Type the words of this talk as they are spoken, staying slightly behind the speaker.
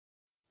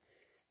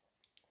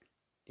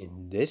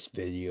In this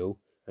video,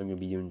 I'm going to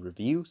be doing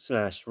review /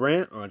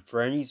 rant on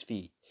Franny's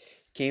feet.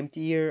 Came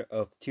the year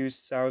of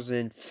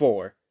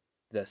 2004,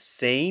 the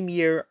same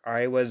year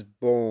I was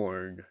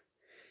born.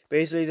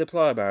 Basically, the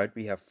plot about it,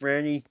 we have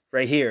Franny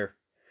right here,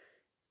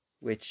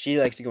 which she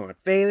likes to go on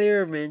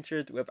failure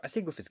adventures with, I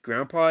think with his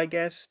grandpa, I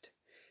guess.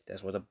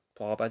 That's what the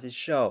plot about this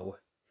show.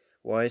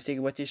 What I was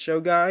thinking about this show,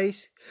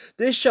 guys?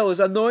 This show is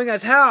annoying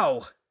as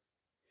hell!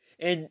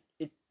 And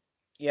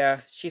yeah,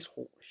 she's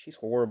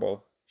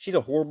horrible. She's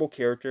a horrible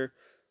character.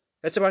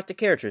 That's about the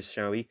characters,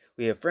 shall we?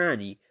 We have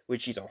Franny,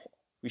 which she's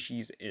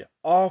an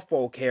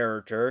awful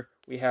character.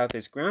 We have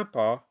his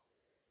grandpa,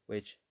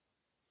 which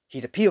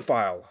he's a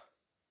pedophile.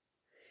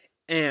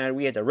 And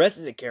we have the rest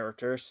of the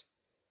characters.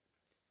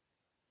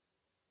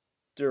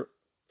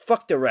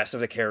 Fuck the rest of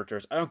the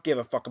characters. I don't give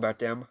a fuck about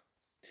them.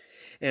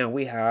 And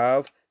we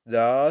have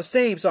the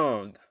same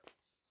song.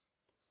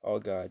 Oh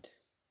god.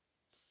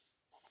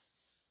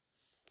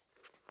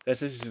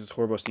 This is his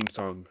horrible theme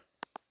song.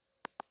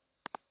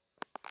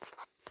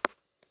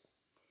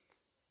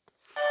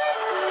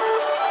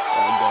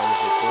 Oh god, this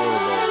is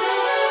horrible.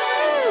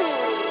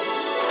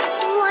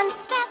 One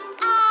step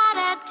at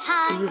a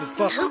time.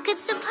 Who could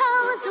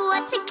suppose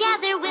what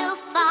together we'll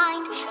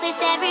find? With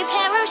every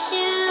pair of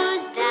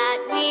shoes that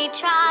we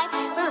try,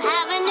 we'll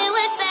have a new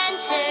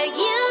adventure,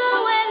 you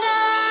and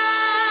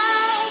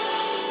I.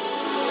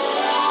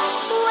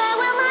 Where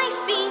will my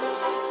feet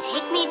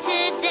take me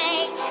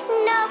today?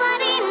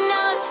 Nobody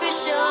knows for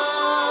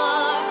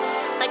sure.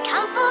 But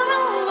come for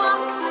a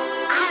walk,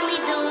 I'll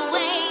lead the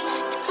way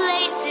to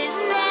places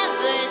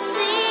never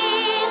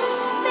seen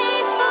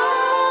before.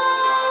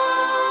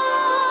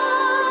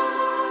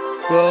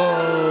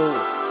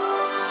 Whoa!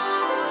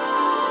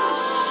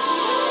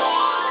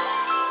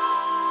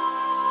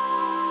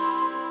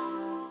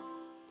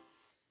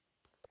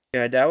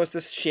 Yeah, that was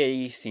the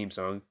shady theme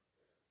song.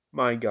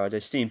 My god,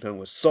 this theme song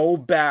was so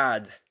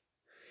bad.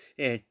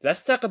 And let's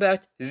talk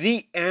about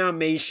the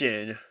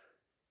animation.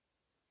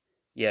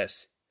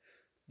 Yes.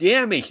 The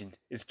animation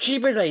is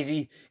cheap and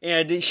lazy,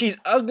 and she's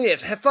ugly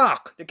as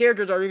fuck. The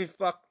characters are really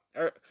fuck.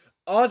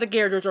 All the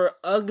characters are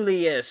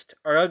ugly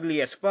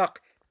as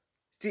fuck.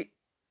 See,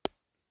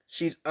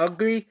 she's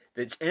ugly.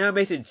 The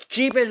animation is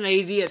cheap and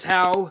lazy as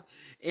hell,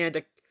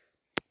 and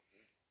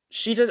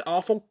she's an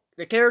awful.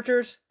 The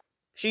characters,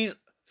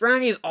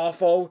 Franny is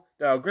awful.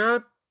 The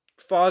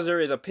grandfather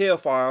is a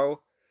pedophile,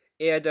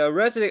 and the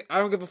rest of I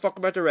don't give a fuck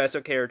about the rest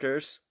of the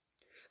characters.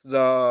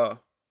 The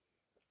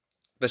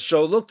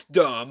show looks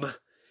dumb.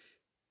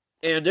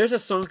 And there's a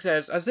song that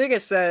says, I think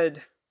it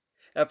said,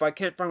 if I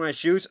can't find my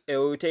shoes, it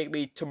will take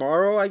me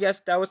tomorrow, I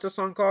guess that was the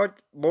song called.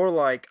 More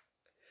like,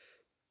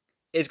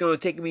 it's gonna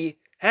take me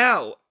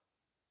hell.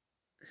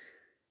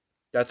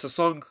 That's the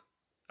song.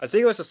 I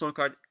think it was the song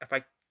called, if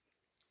I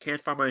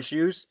can't find my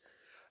shoes,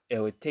 it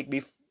would take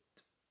me,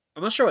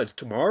 I'm not sure it's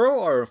tomorrow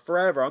or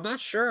forever, I'm not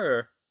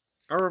sure.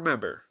 I don't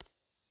remember.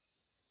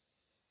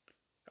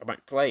 I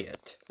might play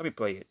it. Let me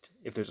play it,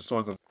 if there's a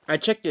song of, I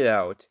checked it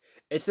out.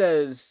 It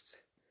says,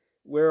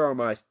 where are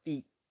my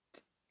feet?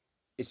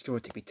 It's going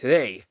to be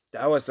today.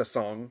 That was the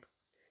song.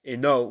 And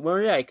no,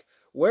 we're like,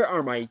 where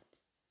are my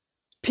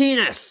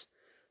penis?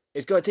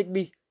 It's going to take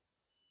me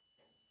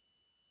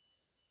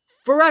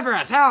forever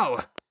as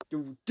hell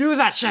to do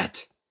that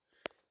shit.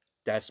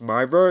 That's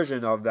my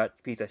version of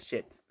that piece of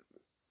shit.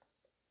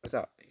 What's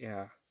up?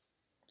 Yeah.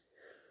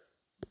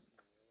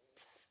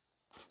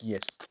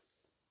 Yes.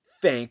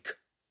 Thank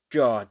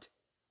God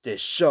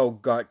this show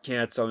got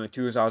canceled in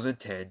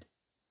 2010.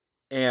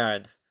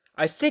 And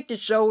I think the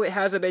show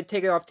hasn't been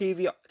taken off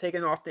the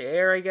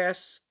air, I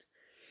guess.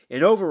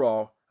 And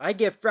overall, I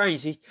give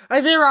Franny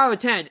a 0 out of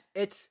 10.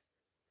 It's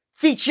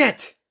feet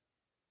shit.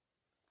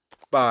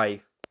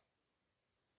 Bye.